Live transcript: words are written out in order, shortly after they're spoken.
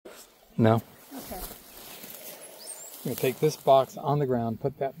No. Okay. I'm going to take this box on the ground,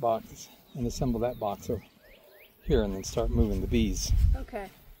 put that box, and assemble that box over here, and then start moving the bees. Okay.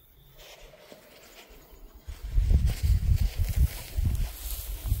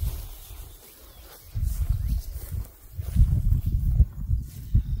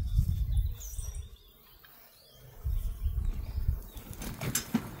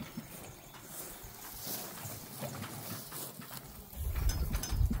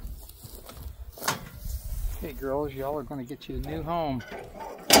 Hey girls, y'all are going to get you a new home.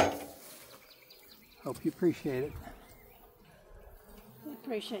 Hope you appreciate it. I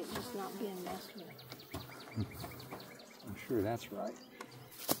appreciate just not being messed with. I'm sure that's right.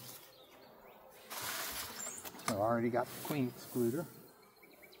 So I already got the queen excluder.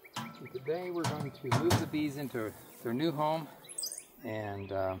 So today we're going to move the bees into their new home and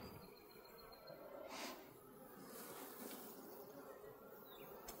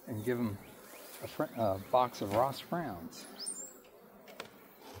give them a box of Ross Browns.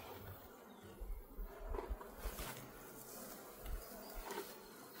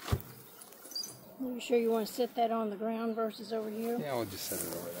 Are you sure you want to set that on the ground versus over here? Yeah, we'll just set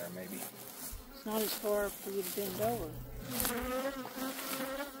it over there maybe. It's not as far for you to bend over.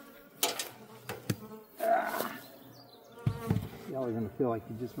 Y'all are going to feel like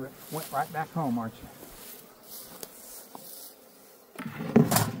you just went right back home, aren't you?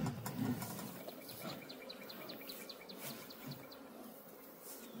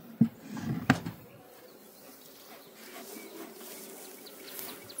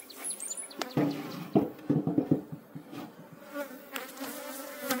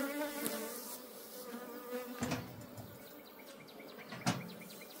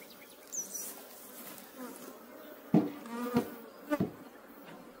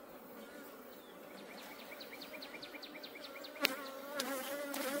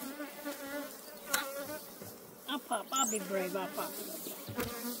 I'll be brave, I'll pop.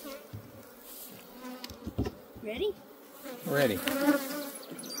 Ready? Ready.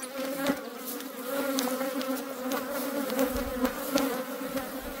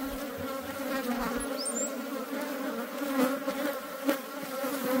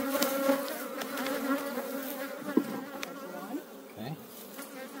 Okay.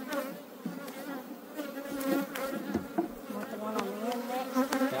 Want the one on the end next?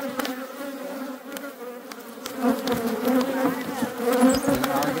 Yeah. They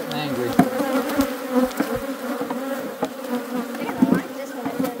are getting angry. Man, I like this one.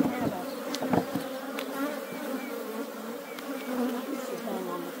 It doesn't have a thing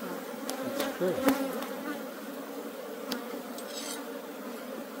on the front. That's true.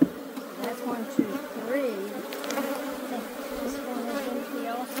 That's 1, 2, 3. I think this one is empty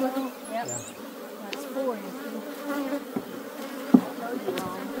also. Yep. Yeah. That's 4 empty. I heard you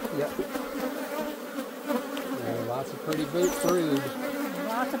wrong. Yep. There are lots of pretty brood.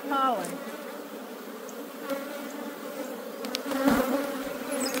 Lots of pollen.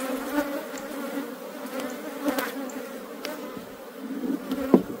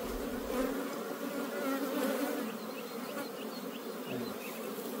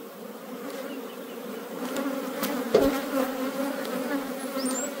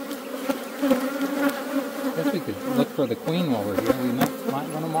 I guess we could look for the queen while we're here. We might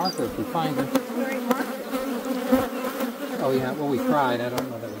want to mark her if we find her. Oh yeah, well we tried. I don't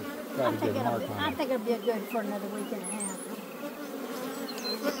know that we got a good mark on her. I think it'll be good for another week and a half.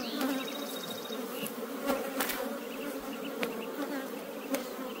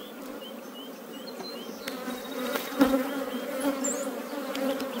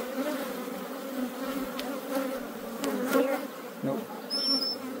 Nope.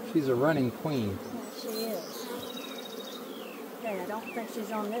 She's a running queen. She is. Okay, I don't think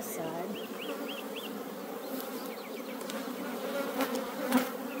she's on this side.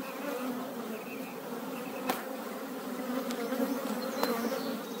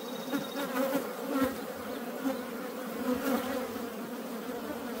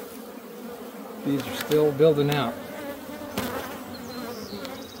 These are still building out.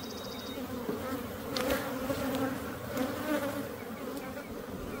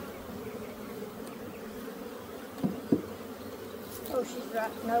 Oh, she's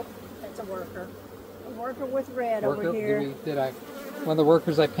right. Nope, that's a worker. A worker with red over here. One of the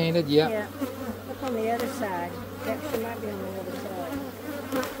workers I painted? Yep. Yeah. Look on the other side. Yep, she might be on the other side.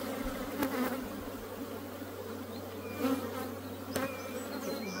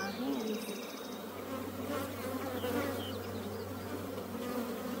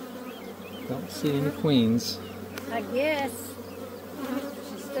 Don't see any queens. I guess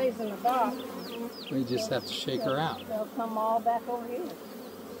she stays in the box. We just have to shake her out. They'll come all back over here.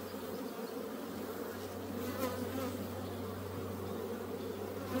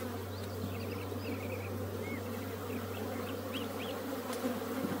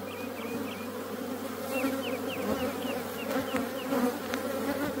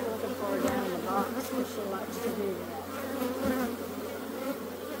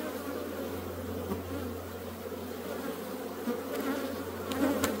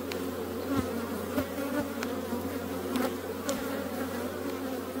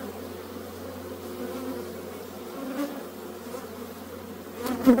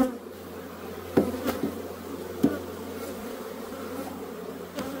 Didn't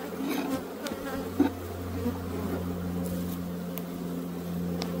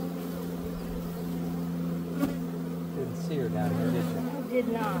see her down here, did you? I did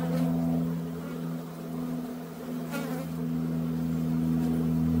not.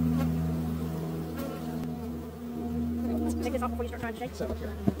 Take this off before you start trying to shake. So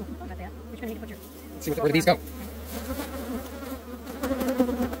here. Got that. You're just gonna need to put your. Let's see where do these go?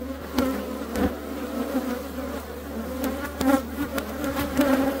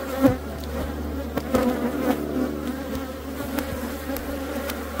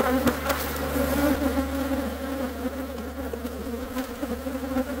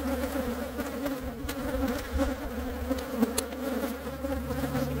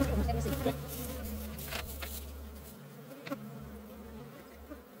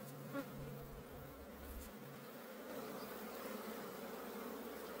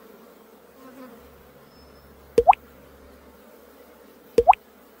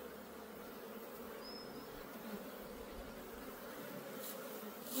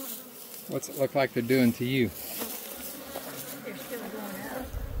 What's it look like they're doing to you? They're still going up.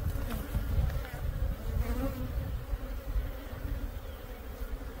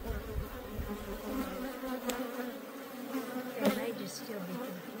 They may just still be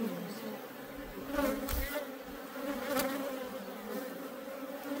confused.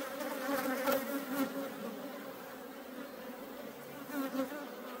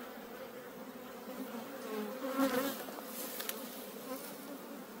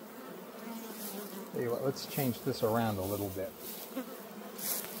 Tell you what, let's change this around a little bit.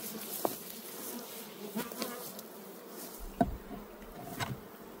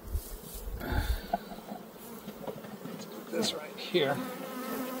 Let's put this right here.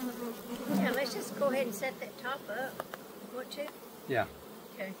 Yeah, let's just go ahead and set that top up. Want to? Yeah.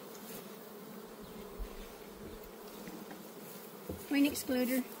 Okay. Queen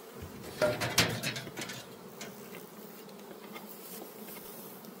excluder.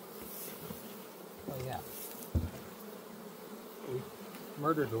 Oh yeah. We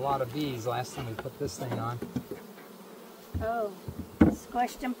murdered a lot of bees last time we put this thing on. Oh,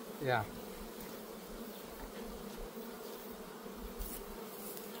 squished them. Yeah.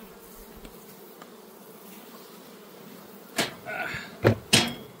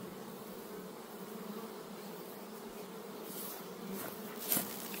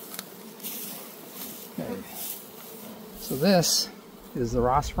 Okay. So this is the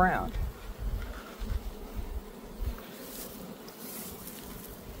Ross Brown.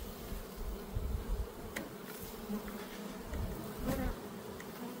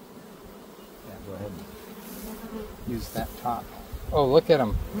 Yeah, go ahead and use that top. Oh, look at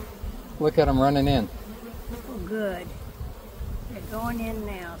them. Look at them running in. Oh, good. They're going in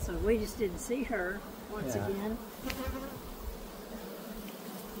now, so we just didn't see her once Yeah. again.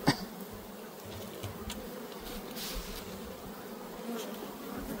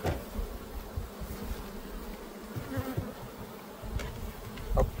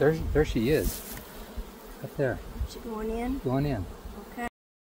 Oh, there she is. Up there, She going in? going in. Okay.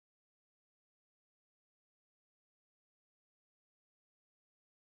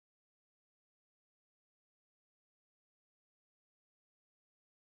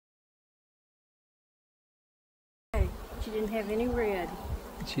 Okay. She didn't have any red.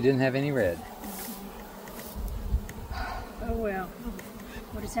 She didn't have any red. Oh well.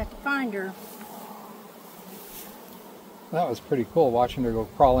 We'll just have to find her. That was pretty cool watching her go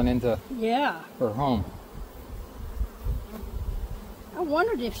crawling into Yeah. her home. I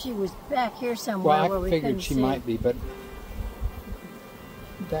wondered if she was back here somewhere where Well, we I couldn't figured she see. might be, but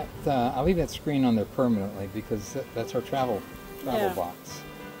that I'll leave that screen on there permanently because that's our travel Yeah. box.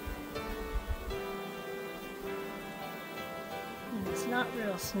 And it's not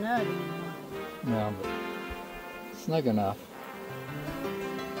real snug anymore. No, but snug enough.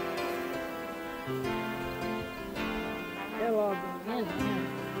 They'll all go in now.